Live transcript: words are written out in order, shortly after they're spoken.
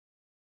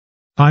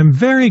I'm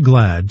very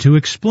glad to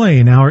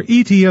explain our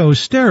ETO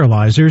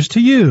sterilizers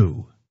to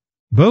you.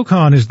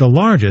 Bocon is the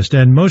largest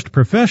and most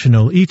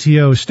professional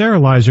ETO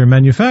sterilizer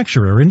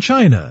manufacturer in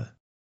China.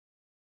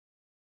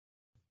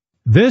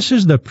 This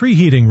is the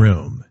preheating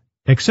room.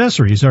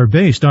 Accessories are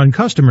based on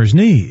customers'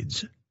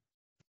 needs.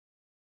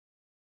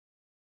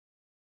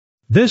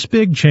 This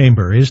big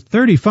chamber is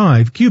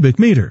 35 cubic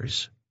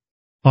meters.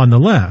 On the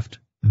left,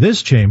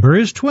 this chamber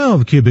is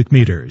 12 cubic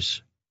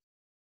meters.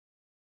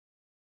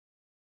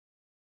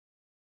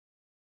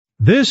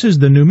 This is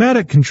the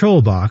pneumatic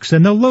control box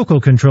and the local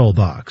control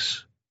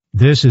box.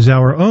 This is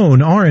our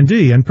own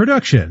R&D and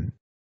production.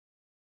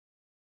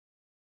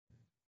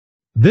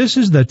 This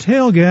is the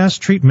tail gas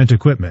treatment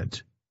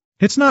equipment.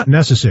 It's not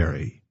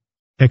necessary.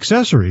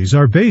 Accessories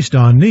are based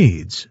on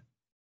needs.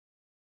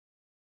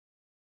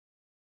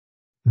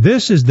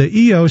 This is the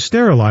EO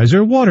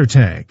sterilizer water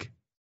tank.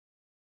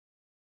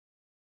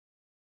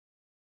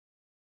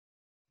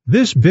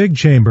 This big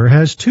chamber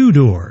has 2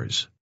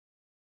 doors.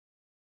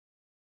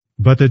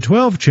 But the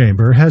 12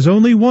 chamber has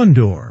only 1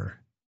 door.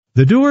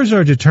 The doors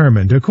are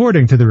determined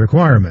according to the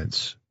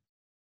requirements.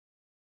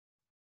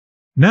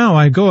 Now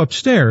I go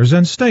upstairs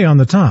and stay on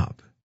the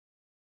top.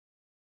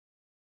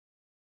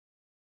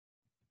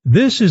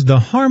 This is the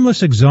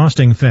harmless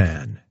exhausting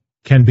fan.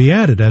 Can be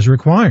added as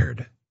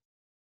required.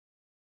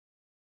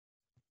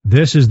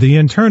 This is the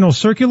internal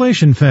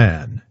circulation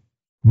fan.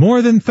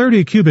 More than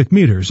 30 cubic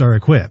meters are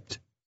equipped.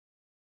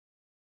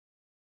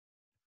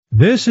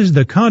 This is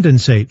the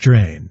condensate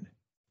drain.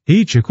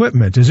 Each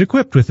equipment is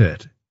equipped with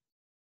it.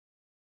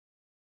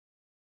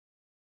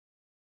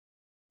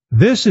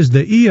 This is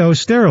the EO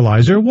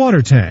sterilizer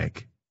water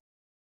tank.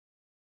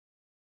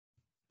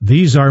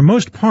 These are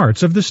most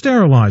parts of the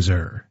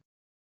sterilizer.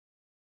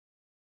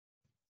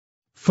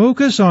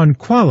 Focus on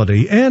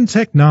quality and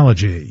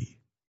technology.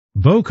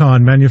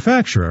 Bocon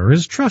manufacturer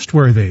is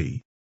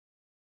trustworthy.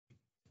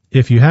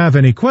 If you have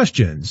any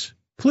questions,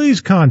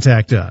 please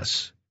contact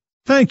us.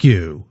 Thank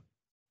you.